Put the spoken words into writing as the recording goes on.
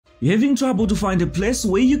Having trouble to find a place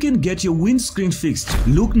where you can get your windscreen fixed?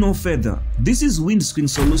 Look no further. This is Windscreen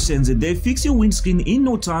Solutions. They fix your windscreen in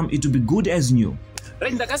no time. It will be good as new.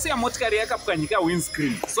 Ndakasiya motikari yakapwanyika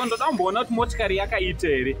windscreen. So ndoda mboona kuti motikari yakaita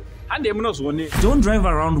here. Hande munozvione. Don't drive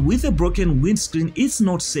around with a broken windscreen. It's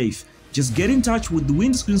not safe. Just get in touch with the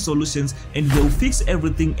Windscreen Solutions and they'll fix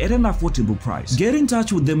everything at an affordable price. Get in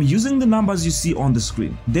touch with them using the numbers you see on the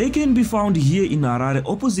screen. They can be found here in Harare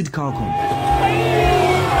opposite Calcom.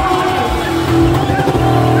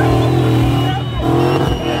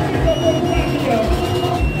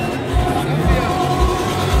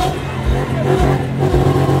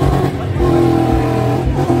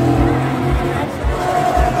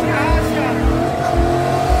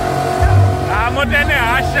 Modene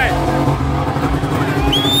hasha.